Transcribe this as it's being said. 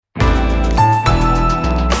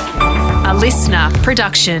listener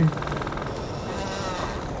production.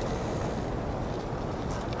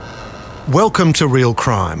 Welcome to Real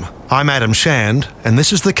Crime. I'm Adam Shand, and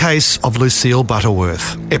this is the case of Lucille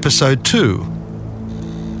Butterworth, Episode 2.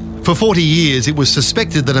 For 40 years, it was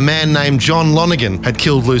suspected that a man named John Lonergan had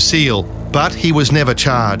killed Lucille, but he was never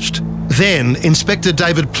charged. Then, Inspector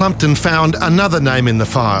David Plumpton found another name in the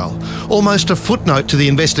file, almost a footnote to the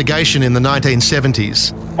investigation in the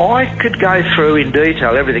 1970s. I could go through in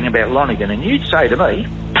detail everything about Lonergan, and you'd say to me,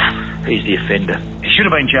 he's the offender. He should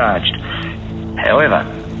have been charged. However,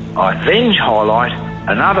 I then highlight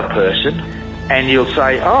another person, and you'll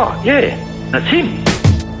say, oh, yeah, that's him.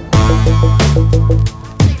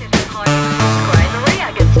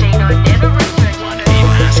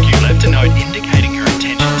 Left a note indicating her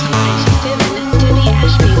intention to leave. Radio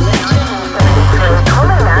station.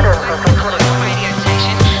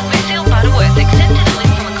 Lucille Butterworth accepted a lift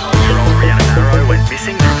from a call. Rihanna Arrow went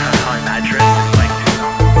missing from her home address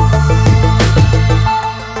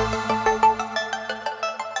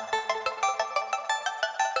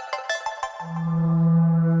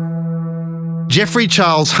in Jeffrey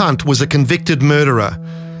Charles Hunt was a convicted murderer.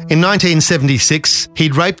 In 1976,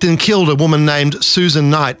 he'd raped and killed a woman named Susan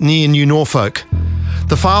Knight near New Norfolk.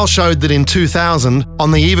 The file showed that in 2000,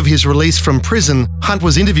 on the eve of his release from prison, Hunt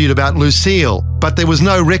was interviewed about Lucille, but there was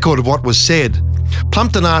no record of what was said.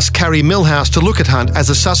 Plumpton asked Carrie Millhouse to look at Hunt as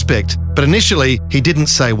a suspect, but initially he didn't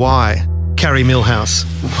say why. Carrie Millhouse.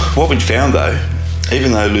 What we'd found though,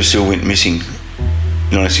 even though Lucille went missing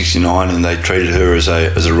in 1969 and they treated her as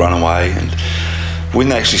a runaway, and when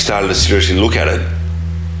they actually started to seriously look at it,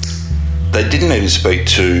 they didn't even speak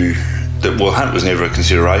to that. Well, Hunt was never a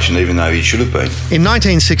consideration, even though he should have been. In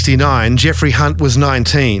 1969, Jeffrey Hunt was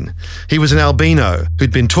 19. He was an albino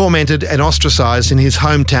who'd been tormented and ostracised in his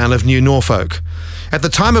hometown of New Norfolk. At the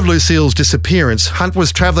time of Lucille's disappearance, Hunt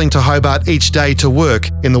was travelling to Hobart each day to work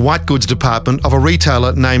in the white goods department of a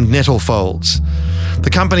retailer named Nettlefolds. The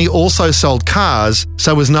company also sold cars,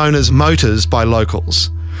 so was known as Motors by locals.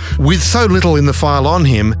 With so little in the file on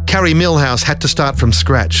him, Carrie Millhouse had to start from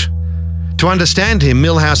scratch. To understand him,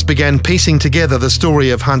 Millhouse began piecing together the story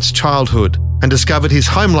of Hunt's childhood and discovered his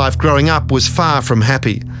home life growing up was far from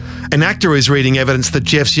happy. An actor is reading evidence that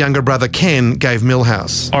Jeff's younger brother Ken gave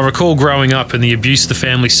Millhouse. I recall growing up and the abuse the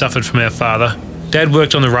family suffered from our father. Dad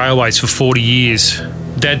worked on the railways for 40 years.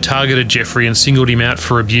 Dad targeted Jeffrey and singled him out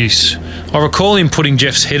for abuse. I recall him putting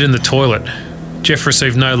Jeff's head in the toilet. Jeff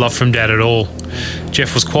received no love from Dad at all.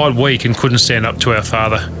 Jeff was quite weak and couldn't stand up to our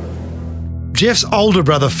father. Jeff's older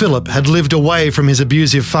brother Philip had lived away from his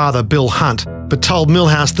abusive father Bill Hunt, but told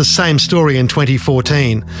Millhouse the same story in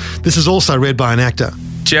 2014. This is also read by an actor.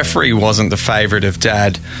 Jeffrey wasn't the favourite of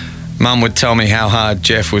Dad. Mum would tell me how hard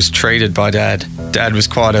Jeff was treated by Dad. Dad was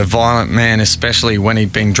quite a violent man, especially when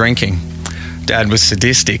he'd been drinking. Dad was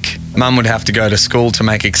sadistic. Mum would have to go to school to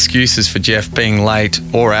make excuses for Jeff being late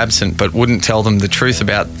or absent, but wouldn't tell them the truth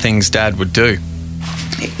about things Dad would do.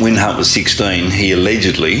 When Hunt was 16, he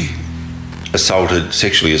allegedly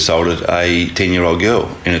sexually assaulted a 10-year-old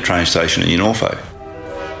girl in a train station in New Norfolk.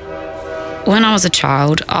 When I was a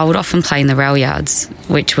child, I would often play in the rail yards,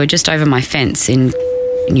 which were just over my fence in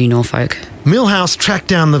New Norfolk. Millhouse tracked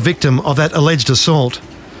down the victim of that alleged assault.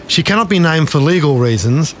 She cannot be named for legal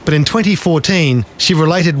reasons, but in 2014, she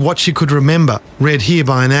related what she could remember, read here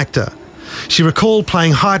by an actor. She recalled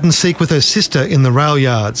playing hide-and-seek with her sister in the rail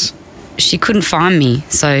yards. She couldn't find me,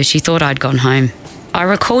 so she thought I'd gone home. I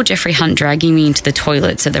recall Jeffrey Hunt dragging me into the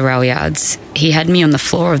toilets at the rail yards. He had me on the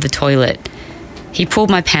floor of the toilet. He pulled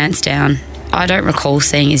my pants down. I don't recall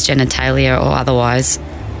seeing his genitalia or otherwise.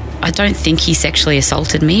 I don't think he sexually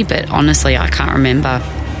assaulted me, but honestly, I can't remember.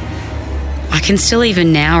 I can still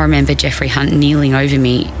even now remember Jeffrey Hunt kneeling over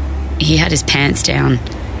me. He had his pants down.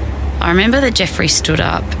 I remember that Jeffrey stood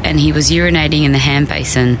up and he was urinating in the hand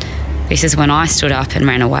basin. This is when I stood up and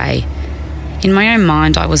ran away. In my own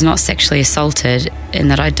mind, I was not sexually assaulted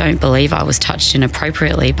and that I don't believe I was touched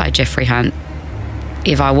inappropriately by Jeffrey Hunt.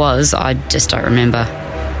 If I was, I just don't remember.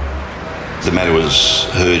 The matter was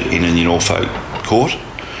heard in a New Norfolk court,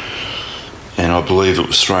 and I believe it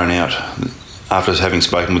was thrown out, after having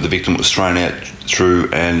spoken with the victim, it was thrown out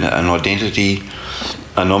through an identity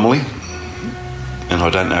anomaly, and I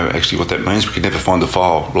don't know actually what that means. We could never find the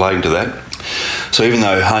file relating to that. So even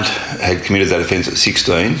though Hunt had committed that offence at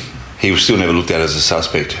 16, he was still never looked at as a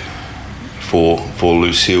suspect for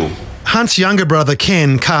Lucille. Hunt's younger brother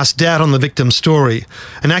Ken cast doubt on the victim's story.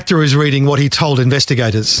 An actor is reading what he told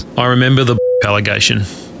investigators. I remember the allegation.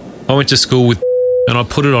 I went to school with and I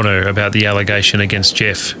put it on her about the allegation against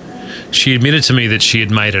Jeff. She admitted to me that she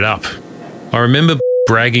had made it up. I remember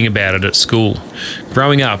bragging about it at school.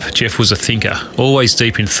 Growing up, Jeff was a thinker, always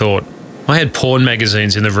deep in thought. I had porn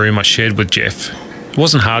magazines in the room I shared with Jeff. It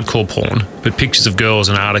wasn't hardcore porn, but pictures of girls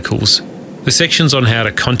and articles. The sections on how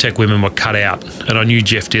to contact women were cut out, and I knew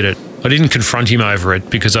Jeff did it. I didn't confront him over it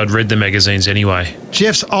because I'd read the magazines anyway.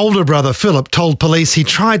 Jeff's older brother Philip told police he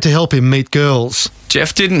tried to help him meet girls.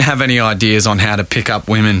 Jeff didn't have any ideas on how to pick up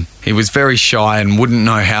women. He was very shy and wouldn't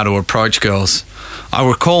know how to approach girls. I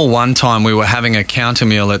recall one time we were having a counter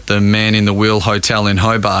meal at the Man in the Wheel Hotel in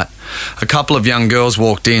Hobart. A couple of young girls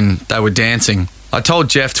walked in. They were dancing. I told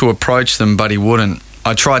Jeff to approach them, but he wouldn't.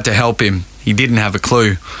 I tried to help him. He didn't have a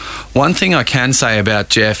clue. One thing I can say about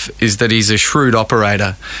Jeff is that he's a shrewd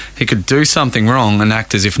operator. He could do something wrong and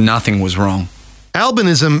act as if nothing was wrong.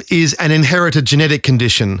 Albinism is an inherited genetic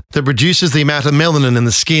condition that reduces the amount of melanin in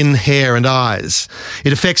the skin, hair and eyes.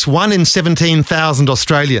 It affects 1 in 17,000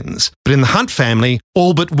 Australians, but in the Hunt family,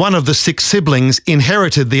 all but one of the 6 siblings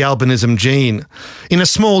inherited the albinism gene. In a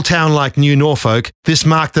small town like New Norfolk, this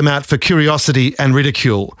marked them out for curiosity and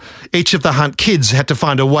ridicule. Each of the Hunt kids had to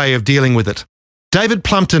find a way of dealing with it. David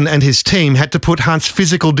Plumpton and his team had to put Hunt's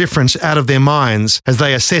physical difference out of their minds as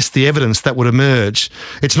they assessed the evidence that would emerge.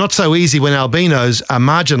 It's not so easy when albinos are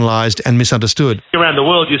marginalised and misunderstood. Around the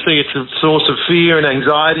world, you see it's a source of fear and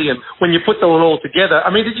anxiety, and when you put them all together,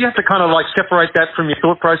 I mean, did you have to kind of like separate that from your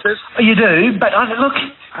thought process? You do, but look,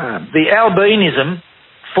 the albinism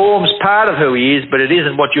forms part of who he is, but it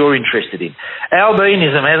isn't what you're interested in.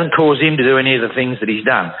 Albinism hasn't caused him to do any of the things that he's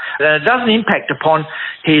done. And it doesn't impact upon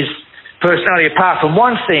his personality apart from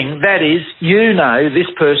one thing, that is, this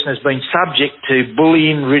person has been subject to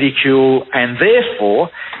bullying, ridicule, and therefore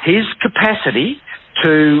his capacity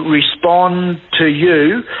to respond to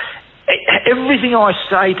you, everything I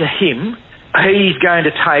say to him, he's going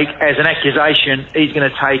to take as an accusation, he's going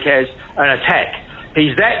to take as an attack.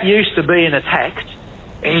 He's that used to being attacked,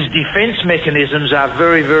 his defence mechanisms are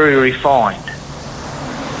very, very refined.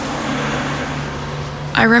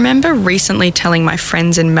 I remember recently telling my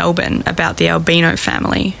friends in Melbourne about the albino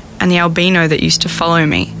family and the albino that used to follow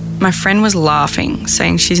me. My friend was laughing,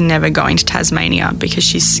 saying she's never going to Tasmania because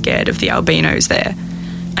she's scared of the albinos there.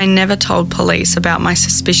 I never told police about my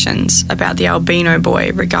suspicions about the albino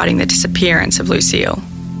boy regarding the disappearance of Lucille.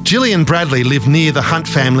 Gillian Bradley lived near the Hunt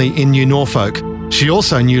family in New Norfolk. She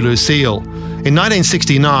also knew Lucille. In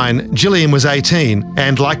 1969, Gillian was 18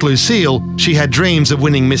 and, like Lucille, she had dreams of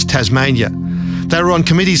winning Miss Tasmania. They were on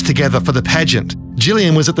committees together for the pageant.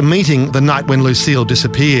 Gillian was at the meeting the night when Lucille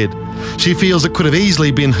disappeared. She feels it could have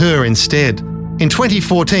easily been her instead. In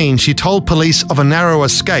 2014, she told police of a narrow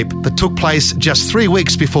escape that took place just 3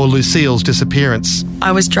 weeks before Lucille's disappearance.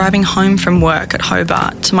 I was driving home from work at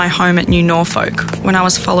Hobart to my home at New Norfolk when I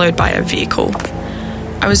was followed by a vehicle.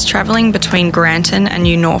 I was travelling between Granton and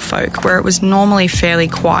New Norfolk, where it was normally fairly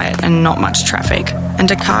quiet and not much traffic,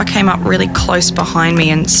 and a car came up really close behind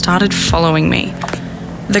me and started following me.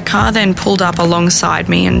 The car then pulled up alongside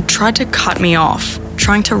me and tried to cut me off,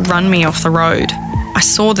 trying to run me off the road. I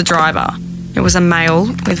saw the driver. It was a male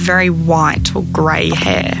with very white or grey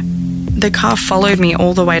hair. The car followed me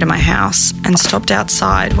all the way to my house and stopped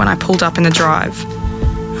outside when I pulled up in the drive.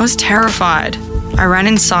 I was terrified. I ran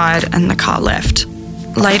inside and the car left.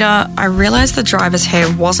 Later, I realised the driver's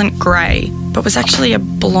hair wasn't grey, but was actually a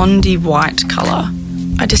blondie white colour.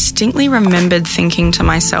 I distinctly remembered thinking to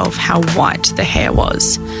myself how white the hair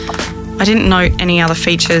was. I didn't know any other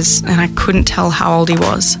features and I couldn't tell how old he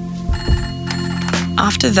was.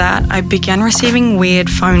 After that, I began receiving weird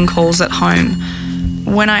phone calls at home.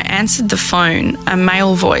 When I answered the phone, a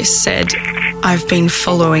male voice said, "I've been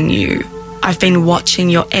following you. I've been watching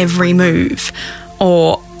your every move,"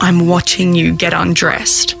 or "I'm watching you get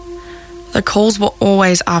undressed." The calls were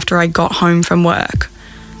always after I got home from work.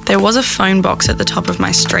 There was a phone box at the top of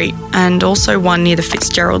my street and also one near the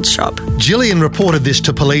Fitzgerald shop. Gillian reported this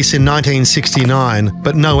to police in 1969,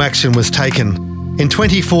 but no action was taken. In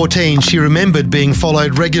 2014, she remembered being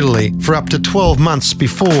followed regularly for up to 12 months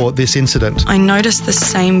before this incident. I noticed the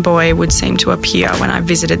same boy would seem to appear when I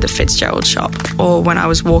visited the Fitzgerald shop or when I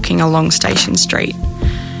was walking along Station Street.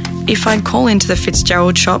 If I'd call into the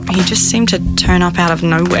Fitzgerald shop, he just seemed to turn up out of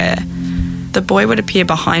nowhere. The boy would appear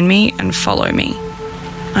behind me and follow me.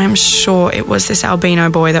 I am sure it was this albino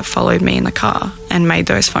boy that followed me in the car and made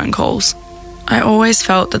those phone calls. I always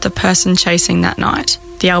felt that the person chasing that night,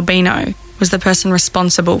 the albino, was the person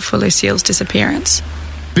responsible for Lucille's disappearance.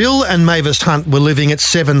 Bill and Mavis Hunt were living at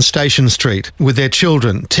 7 Station Street with their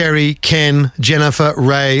children, Terry, Ken, Jennifer,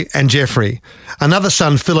 Ray and Jeffrey. Another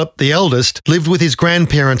son, Philip, the eldest, lived with his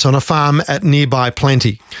grandparents on a farm at nearby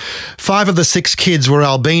Plenty. 5 of the 6 kids were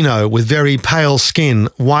albino with very pale skin,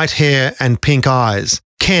 white hair and pink eyes.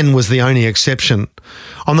 Ken was the only exception.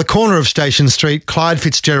 On the corner of Station Street, Clyde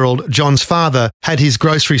Fitzgerald, John's father, had his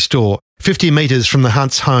grocery store, 50 metres from the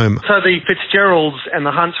Hunts' home. So the Fitzgeralds and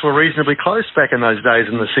the Hunts were reasonably close back in those days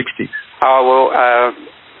in the 60s? Oh, well,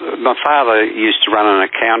 my father used to run an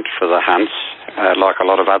account for the Hunts, like a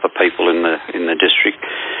lot of other people in the district.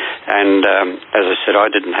 And as I said, I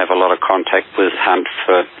didn't have a lot of contact with Hunt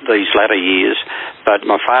for these latter years, but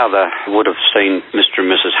my father would have seen Mr.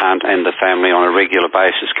 and Mrs. Hunt and the family on a regular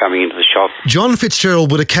basis coming into the shop. John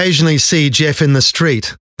Fitzgerald would occasionally see Jeff in the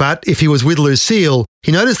street, but if he was with Lucille,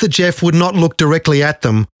 he noticed that Jeff would not look directly at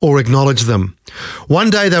them or acknowledge them. One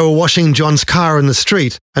day they were washing John's car in the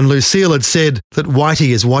street, and Lucille had said that Whitey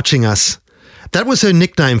is watching us. That was her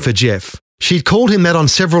nickname for Jeff. She'd called him that on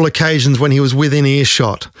several occasions when he was within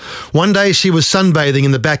earshot. One day she was sunbathing in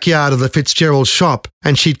the backyard of the Fitzgerald shop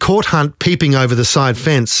and she'd caught Hunt peeping over the side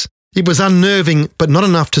fence. It was unnerving, but not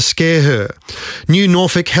enough to scare her. New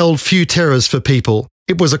Norfolk held few terrors for people.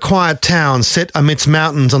 It was a quiet town set amidst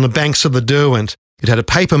mountains on the banks of the Derwent. It had a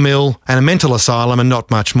paper mill and a mental asylum and not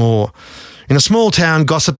much more. In a small town,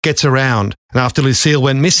 gossip gets around, and after Lucille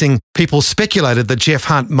went missing, people speculated that Jeff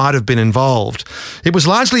Hunt might have been involved. It was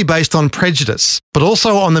largely based on prejudice, but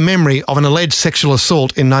also on the memory of an alleged sexual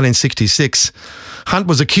assault in 1966. Hunt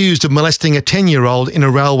was accused of molesting a 10-year-old in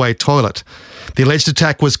a railway toilet. The alleged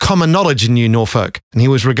attack was common knowledge in New Norfolk, and he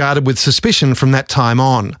was regarded with suspicion from that time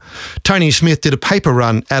on. Tony Smith did a paper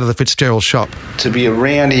run out of the Fitzgerald shop. To be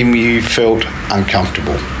around him, you felt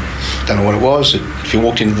uncomfortable. Don't know what it was. If you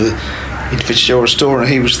walked into the Fitzgerald store and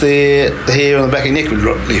he was there, the hair on the back of his neck would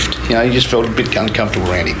lift. You know, you just felt a bit uncomfortable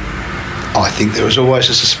around him. I think there was always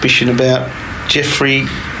a suspicion about Jeffrey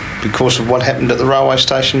because of what happened at the railway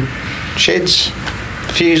station sheds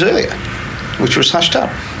a few years earlier, which was hushed up.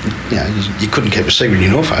 You know, you couldn't keep a secret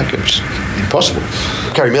in Norfolk. It was impossible.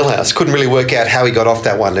 Gary Millhouse couldn't really work out how he got off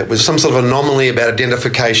that one. It was some sort of anomaly about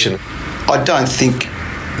identification. I don't think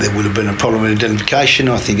there would have been a problem with identification.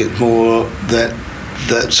 I think it's more that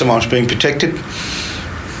someone was being protected,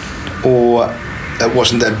 or it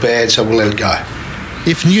wasn't that bad, so we'll let it go.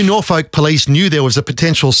 If New Norfolk police knew there was a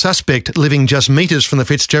potential suspect living just metres from the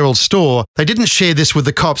Fitzgerald store, they didn't share this with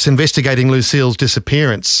the cops investigating Lucille's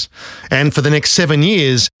disappearance. And for the next 7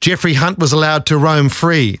 years, Jeffrey Hunt was allowed to roam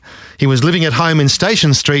free. He was living at home in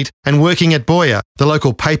Station Street and working at Boyer, the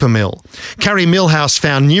local paper mill. Carrie Millhouse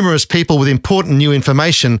found numerous people with important new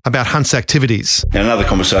information about Hunt's activities. Now, another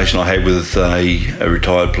conversation I had with a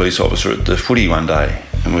retired police officer at the footy one day,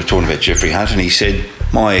 and we were talking about Jeffrey Hunt, and he said,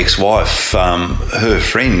 my ex-wife, her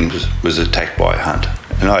friend was attacked by a Hunt,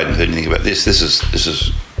 and I hadn't heard anything about this. This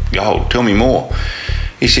is gold. Tell me more.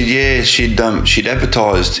 He said, yeah, she'd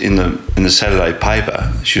advertised in the Saturday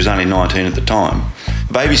paper. She was only 19 at the time.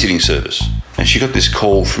 Babysitting service, and she got this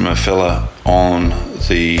call from a fella on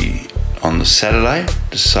the Saturday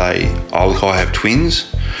to say, oh look, I have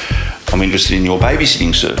twins. I'm interested in your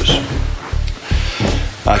babysitting service.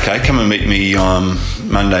 Okay, come and meet me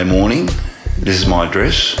Monday morning. This is my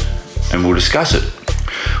address, and we'll discuss it.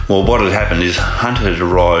 Well, what had happened is Hunt had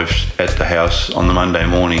arrived at the house on the Monday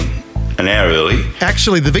morning an hour early.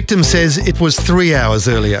 Actually, the victim says it was 3 hours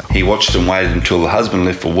earlier. He watched and waited until the husband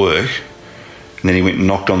left for work, and then he went and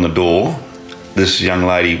knocked on the door. This young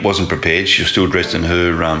lady wasn't prepared. She was still dressed in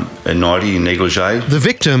her nightie and negligee. The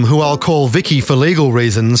victim, who I'll call Vicky for legal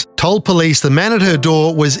reasons, told police the man at her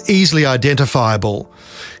door was easily identifiable.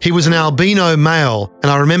 He was an albino male, and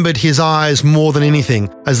I remembered his eyes more than anything,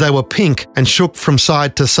 as they were pink and shook from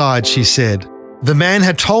side to side, she said. The man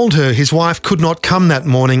had told her his wife could not come that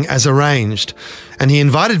morning as arranged, and he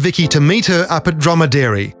invited Vicky to meet her up at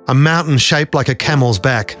Dromedary, a mountain shaped like a camel's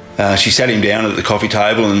back. She sat him down at the coffee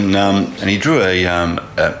table and he drew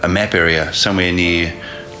a map area somewhere near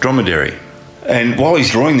Dromedary. And while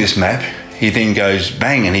he's drawing this map, he then goes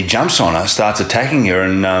bang and he jumps on her, starts attacking her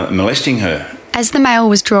and molesting her. As the male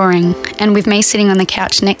was drawing, and with me sitting on the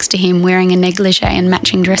couch next to him wearing a negligee and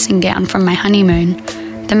matching dressing gown from my honeymoon,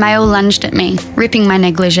 the male lunged at me, ripping my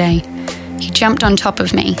negligee. He jumped on top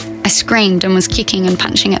of me. I screamed and was kicking and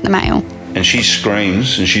punching at the male. And she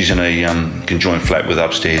screams, and she's in a conjoined flat with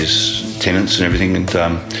upstairs tenants and everything, and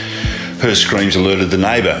her screams alerted the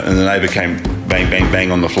neighbour, and the neighbour came bang, bang, bang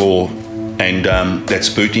on the floor, and that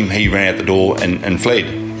spooked him. He ran out the door and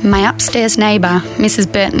fled. My upstairs neighbour,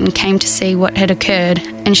 Mrs. Burton, came to see what had occurred,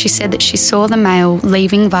 and she said that she saw the male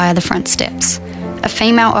leaving via the front steps. A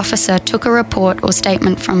female officer took a report or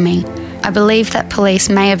statement from me. I believe that police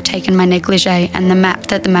may have taken my negligee and the map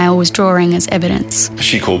that the male was drawing as evidence.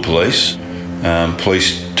 She called police.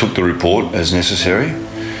 Police took the report as necessary.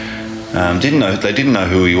 They didn't know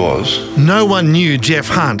who he was. No one knew Jeff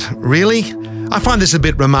Hunt. Really? I find this a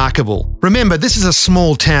bit remarkable. Remember, this is a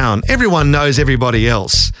small town. Everyone knows everybody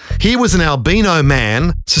else. Here was an albino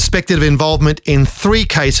man suspected of involvement in 3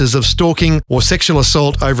 cases of stalking or sexual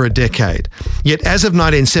assault over a decade. Yet as of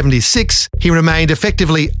 1976, he remained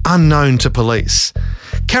effectively unknown to police.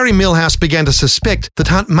 Carrie Millhouse began to suspect that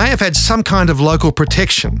Hunt may have had some kind of local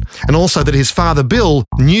protection, and also that his father Bill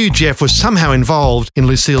knew Jeff was somehow involved in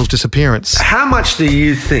Lucille's disappearance. How much do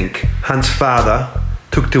you think Hunt's father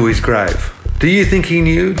took to his grave? Do you think he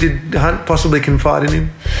knew? Did Hunt possibly confide in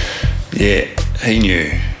him? Yeah, he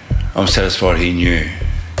knew. I'm satisfied he knew.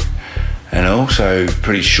 And I'm also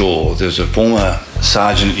pretty sure there's a former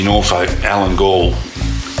sergeant in Norfolk, Alan Gall.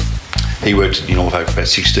 He worked in Norfolk for about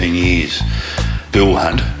 16 years. Bill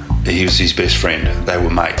Hunt, he was his best friend. They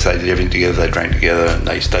were mates. They did everything together. They drank together, and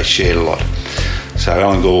they shared a lot. So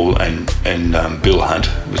Alan Gall and Bill Hunt,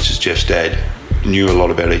 which is Jeff's dad, knew a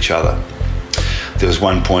lot about each other. There was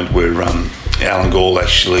one point where Alan Gall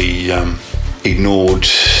actually ignored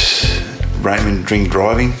Raymond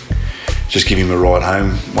driving, just give him a ride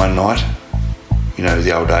home one night. You know,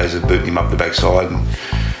 the old days of booting him up the backside and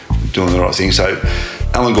doing the right thing. So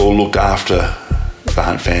Alan Gall looked after the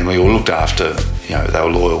Hunt family, or looked after, you know, they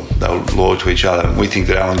were loyal to each other. And we think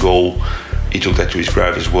that Alan Gall, he took that to his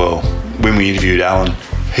grave as well. When we interviewed Alan,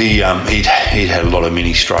 he'd had a lot of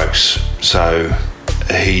mini strokes, so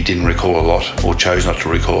he didn't recall a lot, or chose not to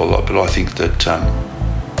recall a lot. But I think that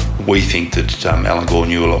we think that Alan Gall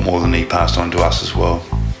knew a lot more than he passed on to us as well.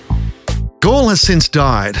 Gall has since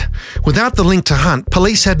died. Without the link to Hunt,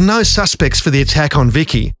 police had no suspects for the attack on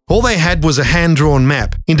Vicky. All they had was a hand-drawn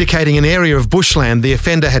map indicating an area of bushland the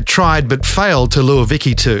offender had tried but failed to lure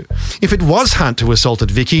Vicky to. If it was Hunt who assaulted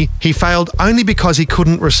Vicky, he failed only because he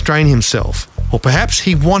couldn't restrain himself. Or perhaps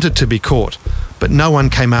he wanted to be caught, but no one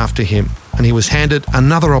came after him, and he was handed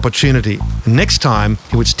another opportunity. And next time,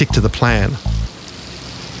 he would stick to the plan.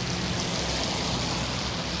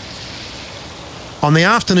 On the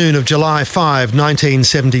afternoon of July 5,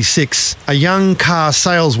 1976, a young car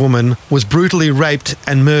saleswoman was brutally raped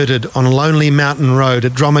and murdered on a lonely mountain road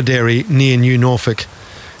at Dromedary near New Norfolk.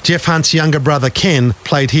 Jeff Hunt's younger brother Ken,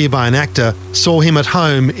 played here by an actor, saw him at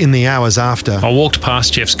home in the hours after. I walked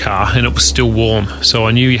past Jeff's car and it was still warm, so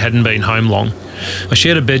I knew he hadn't been home long. I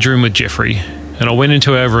shared a bedroom with Jeffrey, and I went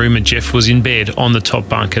into our room and Jeff was in bed on the top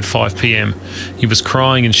bunk at 5 p.m. He was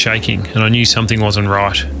crying and shaking, and I knew something wasn't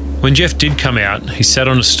right. When Jeff did come out, he sat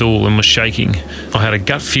on a stool and was shaking. I had a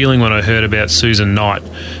gut feeling when I heard about Susan Knight.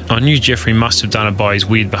 I knew Jeffrey must have done it by his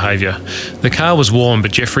weird behaviour. The car was warm,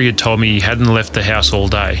 but Jeffrey had told me he hadn't left the house all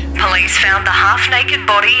day. Police found the half-naked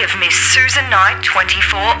body of Miss Susan Knight,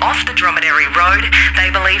 24, off the Dromedary Road.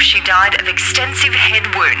 They believe she died of extensive head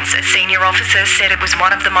wounds. A senior officer said it was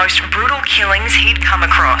one of the most brutal killings he'd come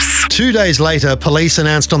across. 2 days later, police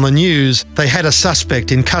announced on the news they had a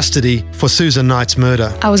suspect in custody for Susan Knight's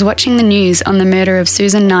murder. I was watching the news on the murder of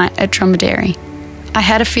Susan Knight at Dromedary. I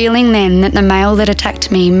had a feeling then that the male that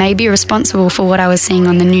attacked me may be responsible for what I was seeing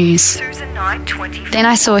on the news. Then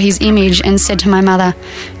I saw his image and said to my mother,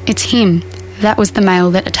 "It's him. That was the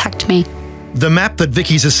male that attacked me." The map that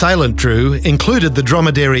Vicky's assailant drew included the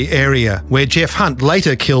Dromedary area, where Jeff Hunt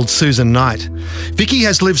later killed Susan Knight. Vicky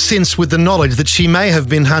has lived since with the knowledge that she may have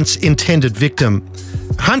been Hunt's intended victim.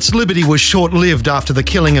 Hunt's liberty was short-lived after the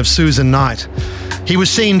killing of Susan Knight. He was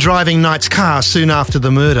seen driving Knight's car soon after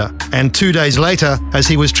the murder, and 2 days later, as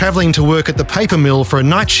he was travelling to work at the paper mill for a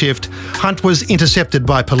night shift, Hunt was intercepted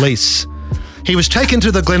by police. He was taken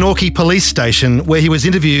to the Glenorchy police station, where he was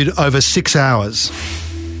interviewed over 6 hours.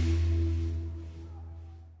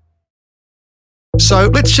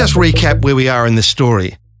 So let's just recap where we are in this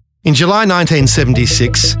story. In July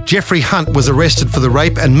 1976, Jeffrey Hunt was arrested for the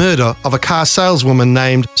rape and murder of a car saleswoman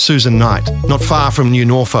named Susan Knight, not far from New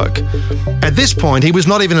Norfolk. At this point, he was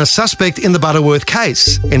not even a suspect in the Butterworth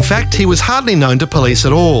case. In fact, he was hardly known to police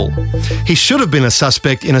at all. He should have been a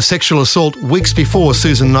suspect in a sexual assault weeks before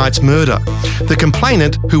Susan Knight's murder. The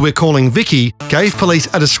complainant, who we're calling Vicky, gave police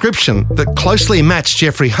a description that closely matched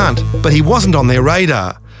Jeffrey Hunt, but he wasn't on their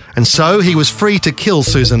radar. and so he was free to kill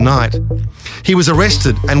Susan Knight. He was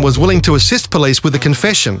arrested and was willing to assist police with a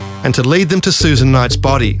confession and to lead them to Susan Knight's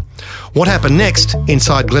body. What happened next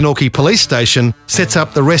inside Glenorchy Police Station sets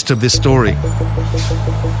up the rest of this story.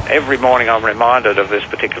 Every morning I'm reminded of this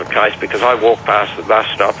particular case because I walk past the bus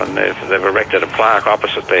stop and they've erected a plaque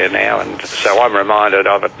opposite there now, and so I'm reminded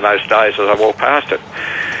of it most days as I walk past it.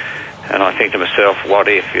 And I think to myself, what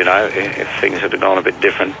if things had gone a bit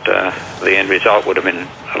different, the end result would have been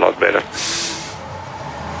a lot better.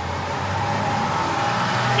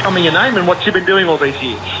 Tell me your name and what you've been doing all these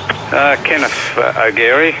years. Kenneth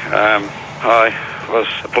O'Gary. I was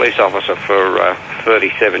a police officer for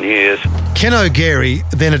 37 years. Ken O'Gary,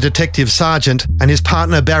 then a detective sergeant, and his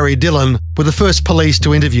partner Barry Dillon were the first police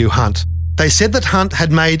to interview Hunt. They said that Hunt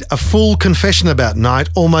had made a full confession about Knight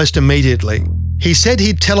almost immediately. He said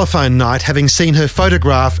he'd telephoned Knight having seen her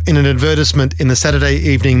photograph in an advertisement in the Saturday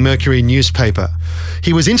Evening Mercury newspaper.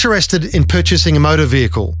 He was interested in purchasing a motor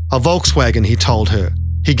vehicle, a Volkswagen, he told her.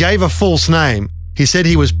 He gave a false name. He said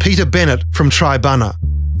he was Peter Bennett from Tribunna.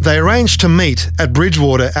 They arranged to meet at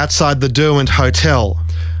Bridgewater outside the Derwent Hotel.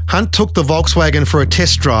 Hunt took the Volkswagen for a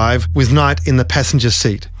test drive with Knight in the passenger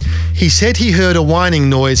seat. He said he heard a whining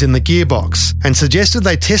noise in the gearbox and suggested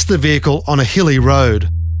they test the vehicle on a hilly road.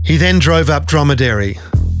 He then drove up Dromedary.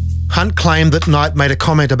 Hunt claimed that Knight made a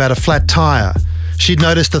comment about a flat tyre. She'd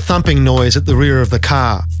noticed a thumping noise at the rear of the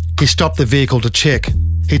car. He stopped the vehicle to check.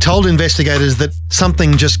 He told investigators that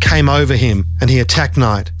something just came over him and he attacked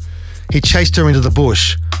Knight. He chased her into the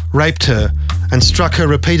bush, raped her, and struck her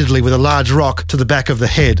repeatedly with a large rock to the back of the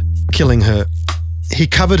head, killing her. He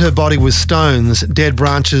covered her body with stones, dead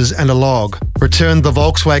branches and a log, returned the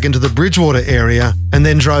Volkswagen to the Bridgewater area and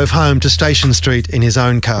then drove home to Station Street in his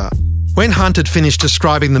own car. When Hunt had finished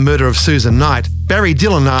describing the murder of Susan Knight, Barry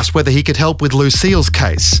Dillon asked whether he could help with Lucille's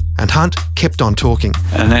case, and Hunt kept on talking.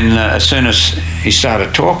 And then as soon as he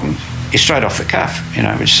started talking, he straight off the cuff,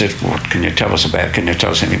 he said, what can you tell us about? Can you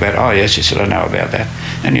tell us anything about it? Oh, yes, he said, I know about that.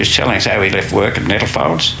 And he was telling us how he left work at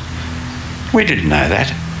Nettlefolds. We didn't know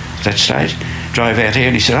that at that stage. Drove out here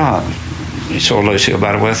and he said, he saw Lucille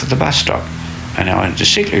Butterworth at the bus stop. And I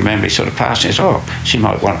distinctly remember he sort of passed and he said, she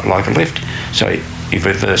might like a lift. So he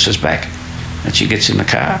reverses back and she gets in the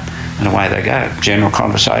car and away they go. General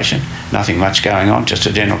conversation, nothing much going on, just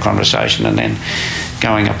a general conversation, and then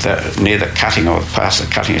going up near the cutting or past the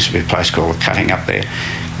cutting, used to be a place called the cutting up there.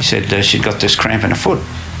 He said she'd got this cramp in her foot.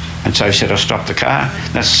 And so he said, I stopped the car.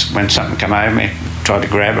 That's when something came over me, tried to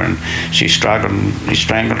grab her and she struggled and he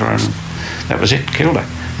strangled her and that was it, killed her.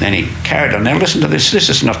 Then he carried her. Now listen to this. This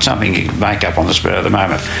is not something you can make up on the spur of the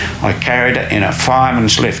moment. I carried her in a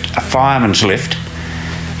fireman's lift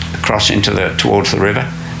across towards the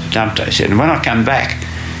river, dumped her. He said, and when I come back,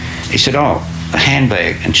 he said, the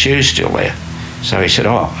handbag and shoes still there. So he said,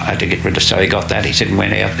 I had to get rid of. So he got that. He said, and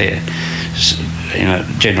went out there in a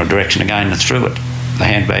general direction again and threw it, the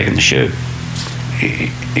handbag and the shoe.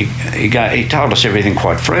 He told us everything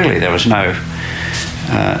quite freely. There was no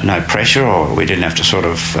pressure, or we didn't have to sort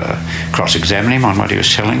of cross-examine him on what he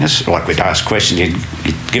was telling us. Like we'd ask questions, he'd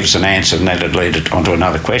give us an answer and that'd lead it onto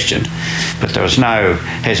another question. But there was no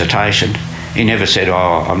hesitation. He never said,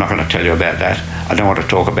 I'm not going to tell you about that. I don't want to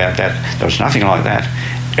talk about that. There was nothing like that.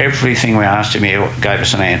 Everything we asked him, he gave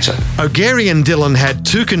us an answer. O'Gary and Dillon had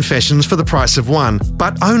 2 confessions for the price of 1,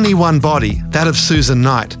 but only one body, that of Susan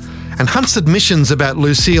Knight. And Hunt's admissions about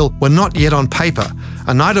Lucille were not yet on paper.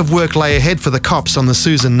 A night of work lay ahead for the cops on the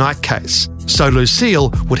Susan Knight case. So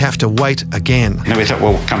Lucille would have to wait again. And we thought,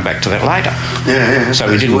 we'll come back to that later. Yeah. So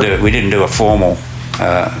we didn't do a formal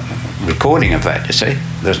recording of that, you see.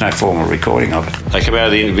 There's no formal recording of it. They came out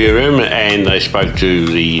of the interview room and they spoke to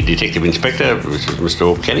the detective inspector, Mr.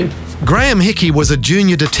 Orb Canning. Graham Hickey was a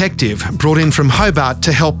junior detective brought in from Hobart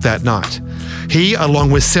to help that night. He, along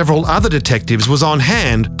with several other detectives, was on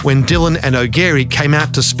hand when Dillon and O'Gary came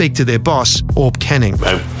out to speak to their boss, Orb Canning.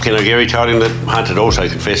 Ken O'Gary told him that Hunt had also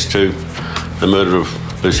confessed to the murder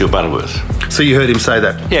of Lucille Butterworth. So you heard him say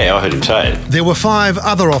that? Yeah, I heard him say it. There were 5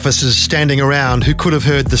 other officers standing around who could have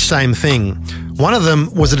heard the same thing. One of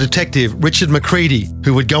them was a detective, Richard McCready,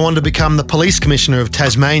 who would go on to become the police commissioner of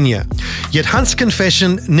Tasmania. Yet Hunt's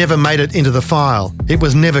confession never made it into the file. It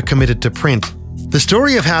was never committed to print. The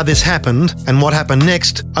story of how this happened and what happened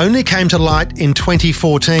next only came to light in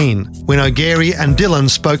 2014 when O'Gary and Dillon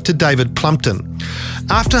spoke to David Plumpton.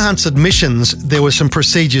 After Hunt's admissions, there were some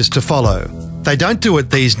procedures to follow. They don't do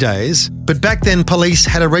it these days, but back then police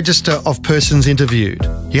had a register of persons interviewed.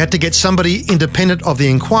 You had to get somebody independent of the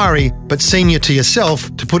inquiry but senior to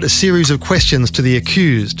yourself to put a series of questions to the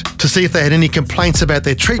accused to see if they had any complaints about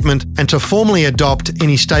their treatment and to formally adopt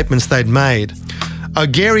any statements they'd made.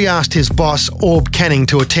 O'Gary asked his boss, Orb Canning,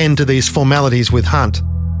 to attend to these formalities with Hunt.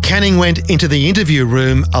 Canning went into the interview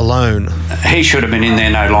room alone. He should have been in there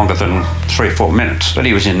no longer than 3 or 4 minutes, but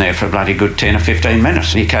he was in there for a bloody good 10 or 15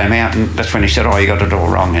 minutes. He came out and that's when he said, you got it all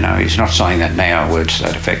wrong, He's not saying that now, words to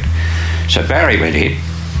that effect. So Barry went in,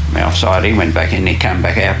 outside, he went back in, he came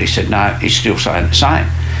back out, he said, no, he's still saying the same.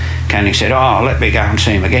 Canning said, let me go and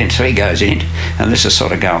see him again. So he goes in, and this is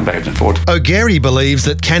sort of going back and forth. O'Gary believes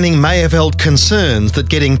that Canning may have held concerns that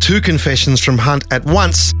getting 2 confessions from Hunt at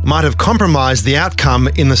once might have compromised the outcome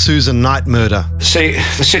in the Susan Knight murder. See,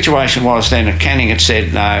 the situation was then that Canning had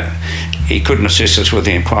said, no, he couldn't assist us with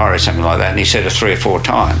the inquiry or something like that, and he said it 3 or 4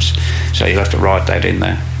 times. So you'll have to write that in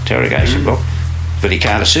the interrogation book. But he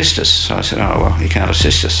can't assist us. So I said, he can't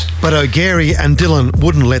assist us. But O'Gary and Dillon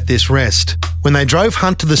wouldn't let this rest. When they drove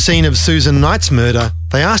Hunt to the scene of Susan Knight's murder,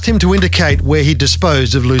 they asked him to indicate where he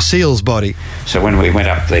disposed of Lucille's body. So when we went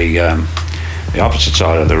up the opposite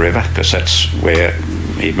side of the river, because that's where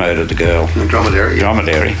he murdered the girl. The Dromedary.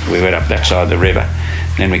 Dromedary. We went up that side of the river.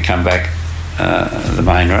 Then we come back the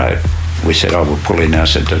main road. We said, we'll pull in. I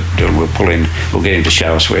said, Dylan, we'll pull in. We'll get him to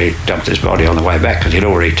show us where he dumped his body on the way back, because he'd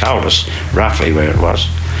already told us roughly where it was.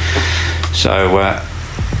 So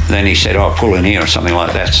then he said, pull in here or something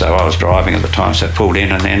like that. So I was driving at the time, so I pulled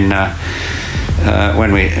in. And then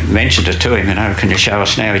when we mentioned it to him, can you show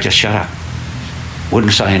us now? He just shut up.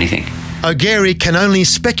 Wouldn't say anything. O'Gary can only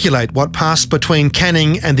speculate what passed between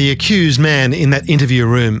Canning and the accused man in that interview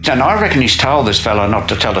room. And I reckon he's told this fellow not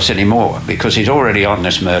to tell us anymore, because he's already on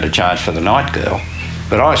this murder charge for the Knight girl.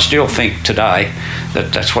 But I still think today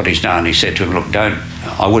that that's what he's done. He said to him, look,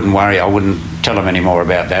 I wouldn't worry, I wouldn't tell him any more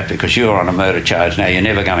about that, because you're on a murder charge now, you're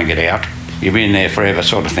never going to get out. You've been there forever,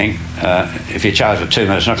 sort of thing. If you're charged with 2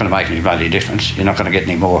 murders, it's not going to make any bloody difference. You're not going to get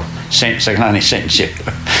any more sentence. They can only sentence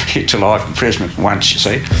you to life imprisonment once, you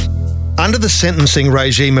see. Under the sentencing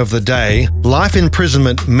regime of the day, life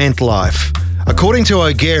imprisonment meant life. According to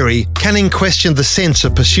O'Gary, Canning questioned the sense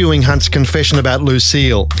of pursuing Hunt's confession about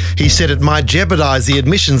Lucille. He said it might jeopardise the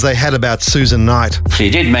admissions they had about Susan Knight.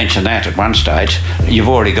 He did mention that at one stage. You've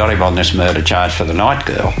already got him on this murder charge for the Knight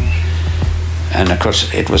girl. And of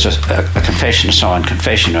course, it was a confession, a signed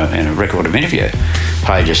confession in a record of interview.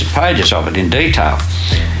 Pages and pages of it in detail.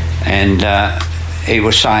 And he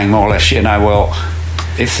was saying more or less,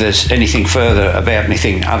 if there's anything further about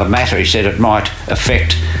anything other matter, he said it might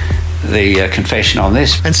affect the confession on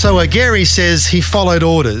this. And so O'Gary says he followed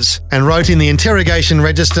orders and wrote in the interrogation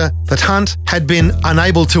register that Hunt had been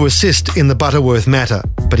unable to assist in the Butterworth matter,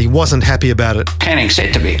 but he wasn't happy about it. Canning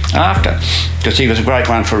said to me after, because he was a great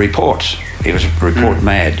one for reports. He was report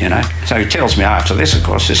mad, So he tells me after this, of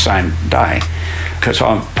course, this same day, because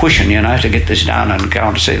I'm pushing, to get this done and go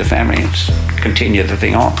on to see the family and continue the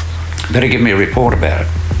thing on. Better give me a report about it.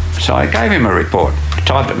 So I gave him a report,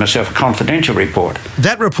 typed it myself, a confidential report.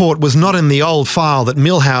 That report was not in the old file that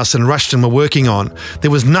Millhouse and Rushton were working on.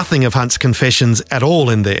 There was nothing of Hunt's confessions at all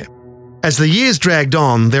in there. As the years dragged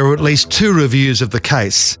on, there were at least 2 reviews of the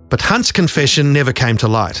case, but Hunt's confession never came to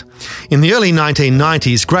light. In the early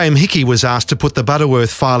 1990s, Graham Hickey was asked to put the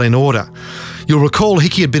Butterworth file in order. You'll recall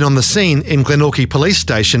Hickey had been on the scene in Glenorchy Police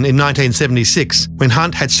Station in 1976 when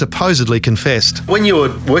Hunt had supposedly confessed. When you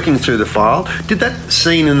were working through the file, did that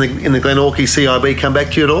scene in the Glenorchy CIB come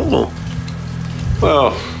back to you at all? Or?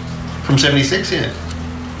 Well... From 76, yeah?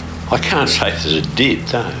 I can't say that it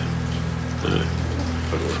did, no.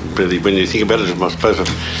 Really, when you think about it, I suppose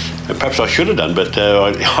perhaps I should have done, but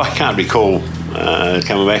I can't recall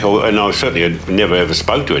coming back, and I certainly never ever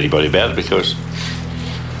spoke to anybody about it, because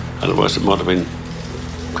otherwise it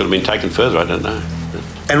could have been taken further. I don't know.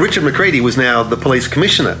 And Richard McCready was now the police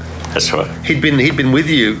commissioner. That's right. He'd been with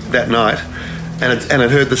you that night, and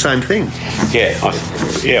had heard the same thing. Yeah,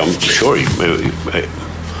 I'm sure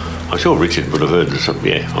I'm sure Richard would have heard something.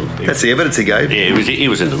 Yeah, that's the evidence he gave. Yeah, he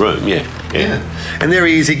was in the room. Yeah. And there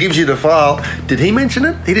he is. He gives you the file. Did he mention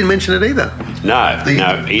it? He didn't mention it either. No,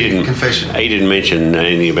 he didn't. Confession. He didn't mention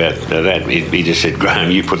anything about that. He just said,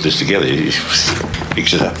 "Graham, you put this together." He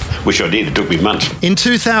fixed it up, which I did. It took me months. In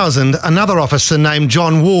 2000, another officer named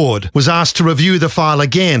John Ward was asked to review the file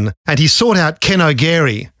again, and he sought out Ken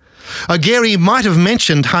O'Gary. O'Gary might have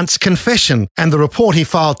mentioned Hunt's confession and the report he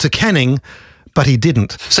filed to Canning, but he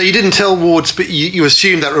didn't. So you didn't tell Ward, you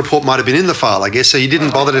assumed that report might have been in the file, I guess, so you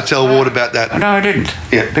didn't bother to tell Ward about that? No, I didn't.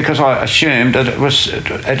 Yeah. Because I assumed that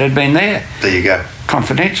it had been there. There you go.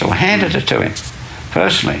 Confidential. I handed it to him.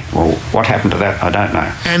 personally. Well, what happened to that, I don't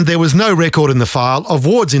know. And there was no record in the file of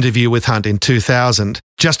Ward's interview with Hunt in 2000,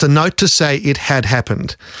 just a note to say it had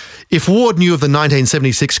happened. If Ward knew of the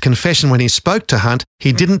 1976 confession when he spoke to Hunt,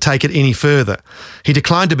 he didn't take it any further. He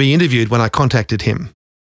declined to be interviewed when I contacted him.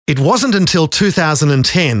 It wasn't until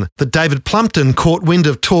 2010 that David Plumpton caught wind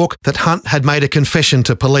of talk that Hunt had made a confession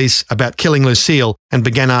to police about killing Lucille and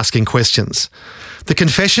began asking questions. The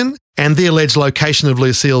confession and the alleged location of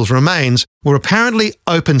Lucille's remains were apparently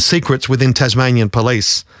open secrets within Tasmanian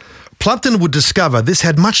police. Plumpton would discover this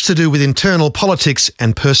had much to do with internal politics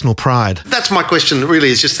and personal pride. That's my question, really,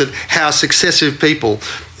 is just that how successive people,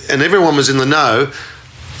 and everyone was in the know,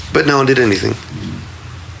 but no one did anything.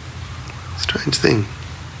 Strange thing.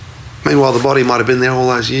 Meanwhile, the body might have been there all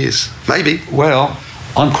those years. Maybe. Well,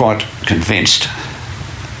 I'm quite convinced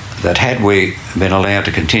that had we been allowed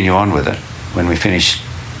to continue on with it, when we finished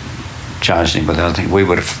charging him with other things, we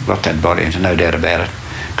would have got that body into no doubt about it,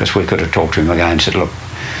 because we could have talked to him again and said, look,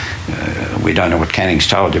 we don't know what Canning's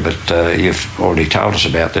told you, but you've already told us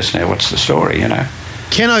about this. Now, what's the story, you know?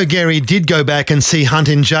 Ken O'Gerry did go back and see Hunt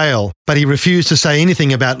in jail, but he refused to say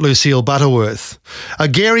anything about Lucille Butterworth.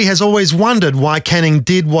 O'Gerry has always wondered why Canning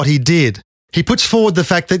did what he did. He puts forward the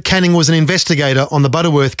fact that Canning was an investigator on the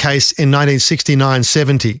Butterworth case in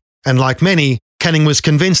 1969-70, and like many, Canning was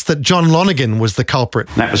convinced that John Lonergan was the culprit.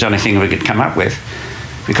 That was the only thing we could come up with,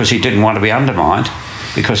 because he didn't want to be undermined,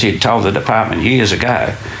 because he had told the department years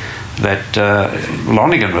ago that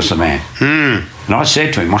Lonergan was the man. And I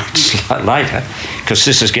said to him once later, because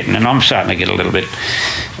this is getting, and I'm starting to get a little bit,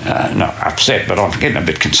 not upset, but I'm getting a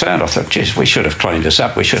bit concerned. I thought, geez, we should have cleaned this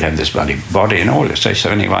up. We should have this bloody body in order. So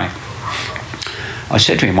anyway, I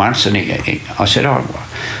said to him once, and I said, oh,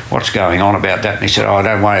 what's going on about that? And he said, oh,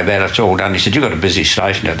 don't worry about it, it's all done. He said, you've got a busy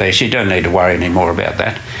station out there, so you don't need to worry any more about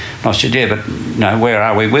that. And I said, yeah, but no, where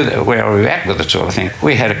are we with it? Where are we at with it, sort of thing?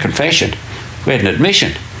 We had a confession, we had an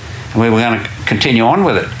admission, and we were going to continue on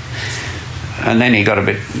with it. And then he got a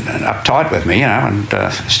bit uptight with me, you know,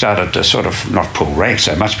 and started to sort of not pull rank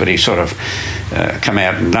so much, but he sort of come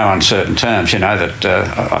out in no uncertain terms, you know, that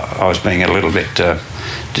I was being a little bit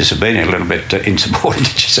disobedient, a little bit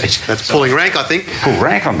insubordinate, you see. That's pulling rank, I think. Pull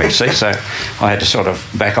rank on me, see, so I had to sort of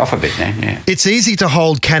back off a bit then, yeah. It's easy to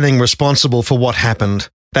hold Canning responsible for what happened,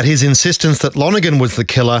 that his insistence that Lonergan was the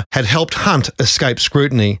killer had helped Hunt escape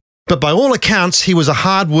scrutiny. But by all accounts, he was a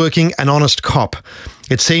hard-working and honest cop.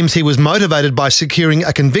 It seems he was motivated by securing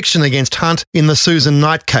a conviction against Hunt in the Susan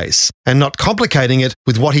Knight case, and not complicating it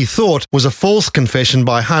with what he thought was a false confession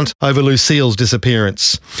by Hunt over Lucille's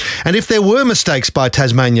disappearance. And if there were mistakes by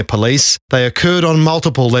Tasmania Police, they occurred on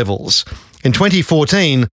multiple levels. In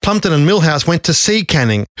 2014, Plumpton and Millhouse went to see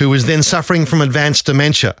Canning, who was then suffering from advanced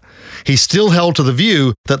dementia. He still held to the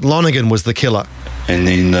view that Lonergan was the killer. And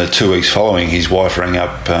in the 2 weeks following, his wife rang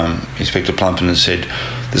up Inspector Plumpton and said,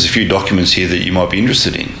 there's a few documents here that you might be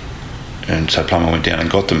interested in. And so Plumpton went down and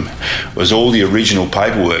got them. It was all the original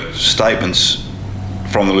paperwork, statements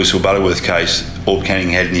from the Lucille Butterworth case, Orb Canning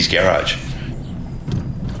had in his garage.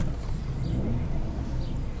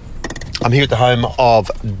 I'm here at the home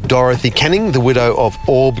of Dorothy Canning, the widow of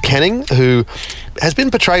Orb Canning, who has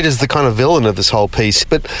been portrayed as the kind of villain of this whole piece.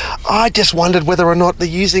 But I just wondered whether or not they're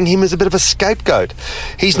using him as a bit of a scapegoat.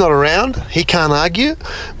 He's not around. He can't argue.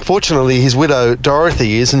 Fortunately, his widow,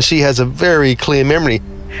 Dorothy, is, and she has a very clear memory.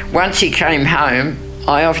 Once he came home,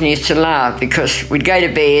 I often used to laugh because we'd go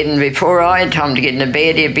to bed, and before I had time to get into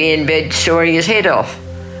bed, he'd be in bed sawing his head off.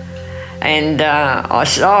 And I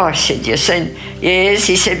said, oh, I said, you said, yes,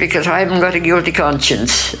 he said, because I haven't got a guilty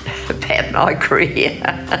conscience about my career.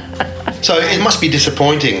 So it must be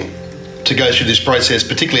disappointing to go through this process,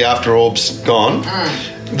 particularly after Orb's gone,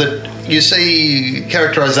 that you see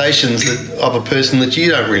characterisations of a person that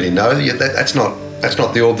you don't really know. That's not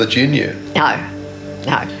the Orb that you knew.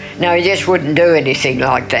 No, he just wouldn't do anything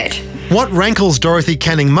like that. What rankles Dorothy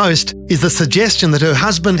Canning most is the suggestion that her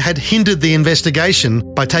husband had hindered the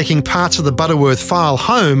investigation by taking parts of the Butterworth file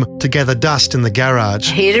home to gather dust in the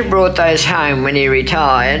garage. He'd have brought those home when he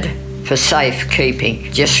retired for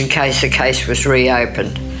safekeeping, just in case the case was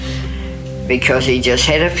reopened, because he just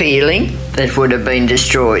had a feeling that it would have been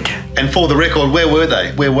destroyed. And for the record, where were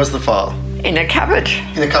they? Where was the file? In a cupboard.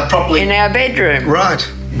 In a cupboard, properly? In our bedroom. Right.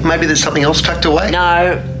 Maybe there's something else tucked away?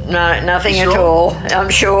 No, nothing at all, I'm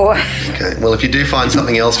sure. Okay, well, if you do find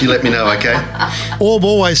something else, you let me know, okay? Orb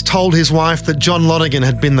always told his wife that John Lonergan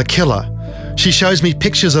had been the killer. She shows me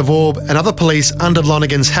pictures of Orb and other police under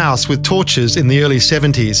Lonergan's house with torches in the early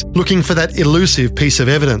 70s, looking for that elusive piece of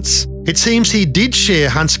evidence. It seems he did share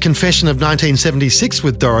Hunt's confession of 1976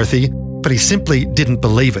 with Dorothy, but he simply didn't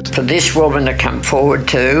believe it. For this woman to come forward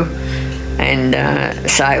too, and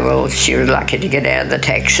say, well, she was lucky to get out of the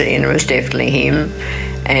taxi and it was definitely him.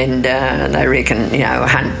 And they reckon,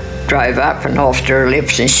 Hunt drove up and offed her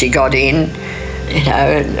lips and she got in,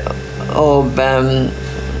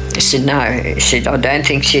 said no. He said, I don't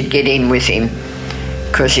think she'd get in with him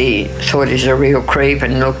because he thought he was a real creep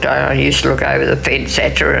and used to look over the fence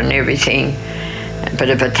at her and everything. But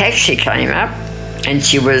if a taxi came up and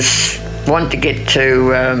she was wanting to get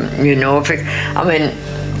to New Norfolk,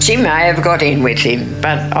 she may have got in with him,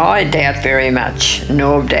 but I doubt very much.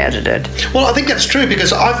 Norb doubted it. Well, I think that's true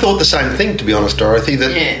because I thought the same thing, to be honest, Dorothy,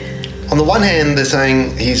 that on the one hand they're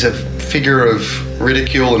saying he's a figure of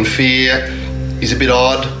ridicule and fear, he's a bit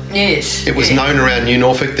odd. Yes. It was known around New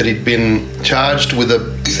Norfolk that he'd been charged with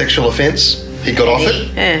a sexual offence. He got off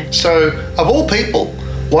it. Yeah. So, of all people,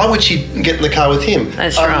 why would she get in the car with him?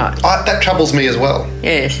 That's right. That troubles me as well.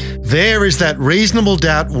 Yes. There is that reasonable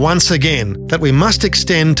doubt once again that we must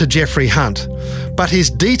extend to Jeffrey Hunt. But his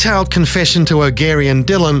detailed confession to O'Garry and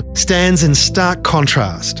Dillon stands in stark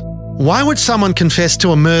contrast. Why would someone confess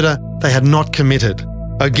to a murder they had not committed?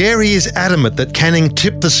 O'Garry is adamant that Canning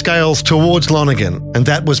tipped the scales towards Lonergan, and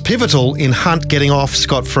that was pivotal in Hunt getting off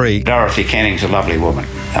scot-free. Dorothy Canning's a lovely woman.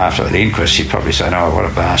 After the inquest, she'd probably say, "Oh, what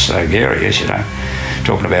a bastard O'Garry is,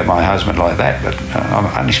 talking about my husband like that," but I'm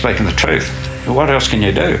only speaking the truth. What else can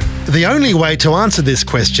you do? The only way to answer this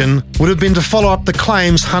question would have been to follow up the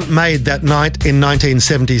claims Hunt made that night in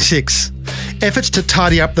 1976. Efforts to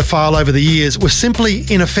tidy up the file over the years were simply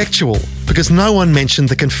ineffectual because no one mentioned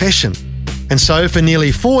the confession. And so for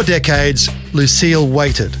nearly 4 decades, Lucille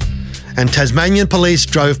waited. And Tasmanian police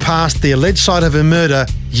drove past the alleged site of her murder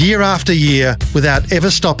year after year without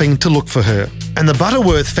ever stopping to look for her. And the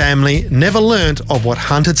Butterworth family never learnt of what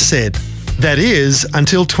Hunt had said. That is,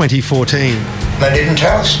 until 2014. They didn't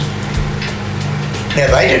tell us. Now,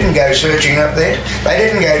 they didn't go searching up there. They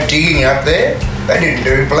didn't go digging up there. They didn't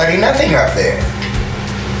do bloody nothing up there.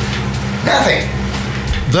 Nothing.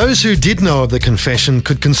 Those who did know of the confession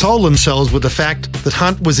could console themselves with the fact that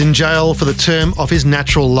Hunt was in jail for the term of his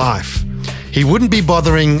natural life. He wouldn't be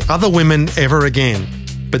bothering other women ever again.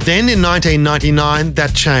 But then in 1999,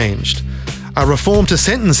 that changed. A reform to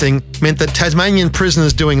sentencing meant that Tasmanian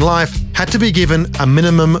prisoners doing life had to be given a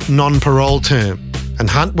minimum non-parole term. And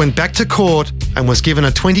Hunt went back to court and was given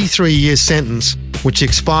a 23-year sentence, which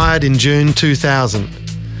expired in June 2000.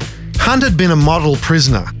 Hunt had been a model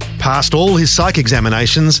prisoner, passed all his psych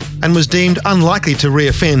examinations and was deemed unlikely to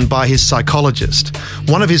reoffend by his psychologist.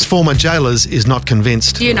 One of his former jailers is not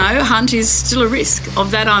convinced. Hunt is still a risk. Of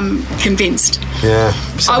that I'm convinced. Yeah.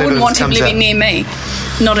 I wouldn't want him living near me.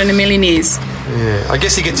 Not in a million years. Yeah. I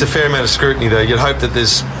guess he gets a fair amount of scrutiny though. You'd hope that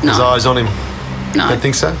there's eyes on him. No. Don't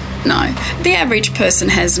think so? No. The average person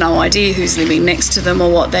has no idea who's living next to them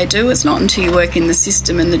or what they do. It's not until you work in the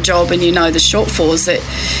system and the job and you know the shortfalls that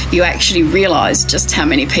you actually realise just how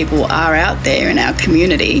many people are out there in our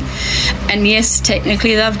community. And yes,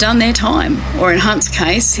 technically they've done their time. Or in Hunt's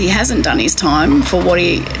case, he hasn't done his time for what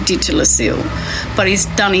he did to Lucille, but he's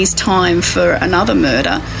done his time for another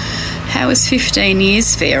murder. How is 15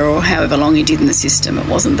 years fair, or however long he did in the system? It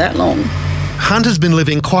wasn't that long. Hunt has been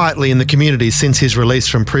living quietly in the community since his release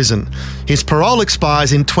from prison. His parole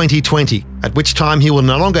expires in 2020, at which time he will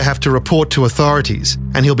no longer have to report to authorities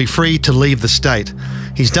and he'll be free to leave the state.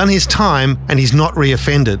 He's done his time and he's not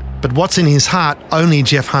reoffended, but what's in his heart only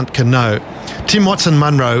Jeff Hunt can know. Tim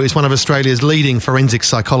Watson-Munro is one of Australia's leading forensic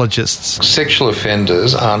psychologists. Sexual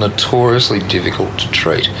offenders are notoriously difficult to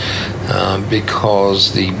treat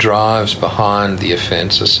because the drives behind the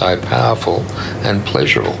offence are so powerful and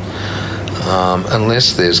pleasurable.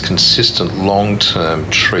 Unless there's consistent long-term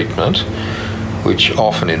treatment, which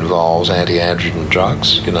often involves anti-androgen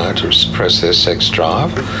drugs, to suppress their sex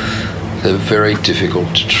drive, they're very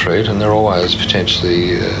difficult to treat and they're always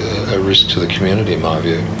potentially a risk to the community, in my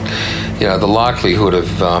view. The likelihood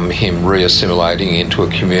of him re-assimilating into a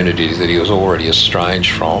community that he was already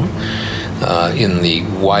estranged from in the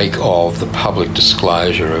wake of the public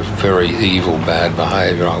disclosure of very evil, bad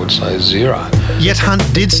behaviour, I would say zero. Yet Hunt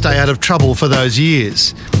did stay out of trouble for those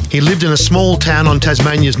years. He lived in a small town on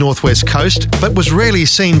Tasmania's northwest coast, but was rarely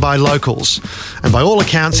seen by locals. And by all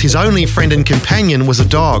accounts, his only friend and companion was a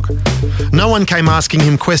dog. No one came asking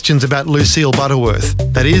him questions about Lucille Butterworth.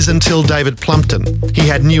 That is, until David Plumpton. He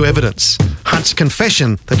had new evidence. Hunt's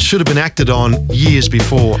confession that should have been acted on years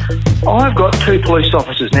before. I've got 2 police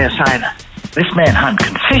officers now saying, this man Hunt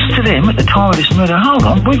confessed to them at the time of this murder. Hold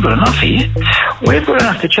on, we've got enough here. We've got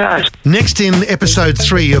enough to charge. Next in episode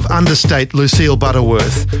 3 of Understate Lucille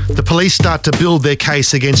Butterworth, the police start to build their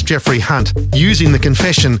case against Jeffrey Hunt using the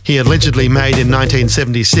confession he allegedly made in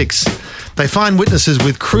 1976. They find witnesses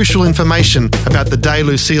with crucial information about the day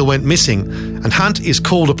Lucille went missing, and Hunt is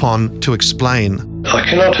called upon to explain. I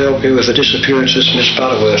cannot help you with the disappearance of Miss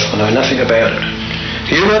Butterworth. I know nothing about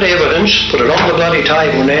it. You got evidence, put it on the bloody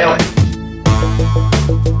table now.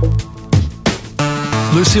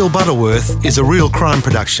 Lucille Butterworth is a real crime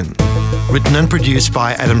production, written and produced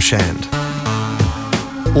by Adam Shand.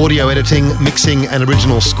 Audio editing, mixing and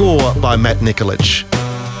original score by Matt Nikolic.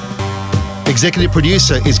 Executive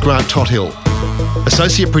producer is Grant Tothill.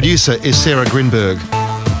 Associate producer is Sarah Grinberg.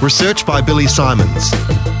 Research by Billy Simons.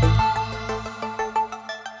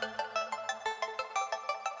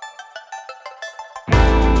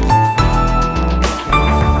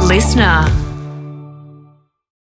 Listener.